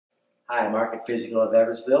Hi, I'm Mark at Physical of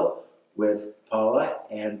Eversville with Paula,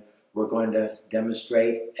 and we're going to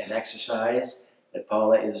demonstrate an exercise that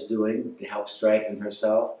Paula is doing to help strengthen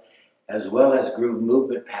herself, as well as groove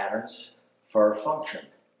movement patterns for function.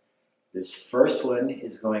 This first one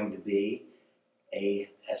is going to be an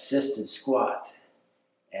assisted squat.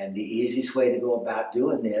 And the easiest way to go about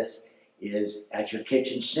doing this is at your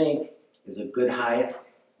kitchen sink is a good height.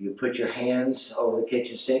 You put your hands over the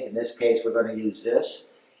kitchen sink. In this case, we're going to use this.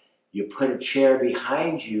 You put a chair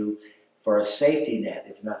behind you for a safety net,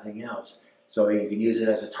 if nothing else. So you can use it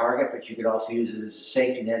as a target, but you could also use it as a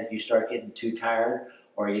safety net if you start getting too tired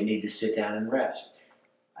or you need to sit down and rest.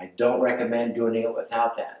 I don't recommend doing it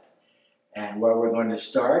without that. And where we're going to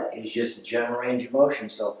start is just a general range of motion.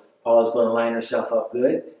 So Paula's going to line herself up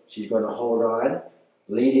good. She's going to hold on.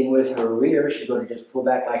 Leading with her rear, she's going to just pull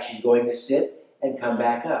back like she's going to sit and come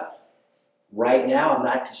back up. Right now, I'm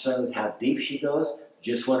not concerned with how deep she goes.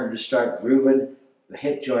 Just want her to start grooving the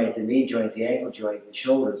hip joint, the knee joint, the ankle joint, the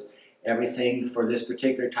shoulders, everything for this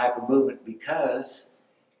particular type of movement, because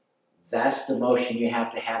that's the motion you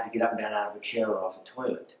have to get up and down out of a chair or off a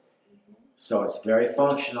toilet. So it's very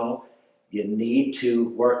functional. You need to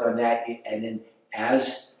work on that, and then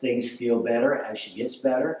as things feel better, as she gets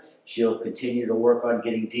better, she'll continue to work on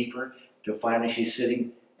getting deeper till finally she's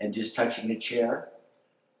sitting and just touching the chair,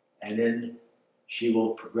 and then she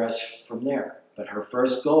will progress from there. But her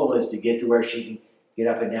first goal is to get to where she can get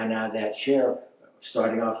up and down out of that chair,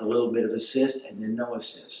 starting off with a little bit of assist and then no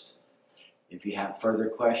assist. If you have further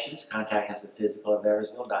questions, contact us at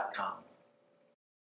physicalofersville.com.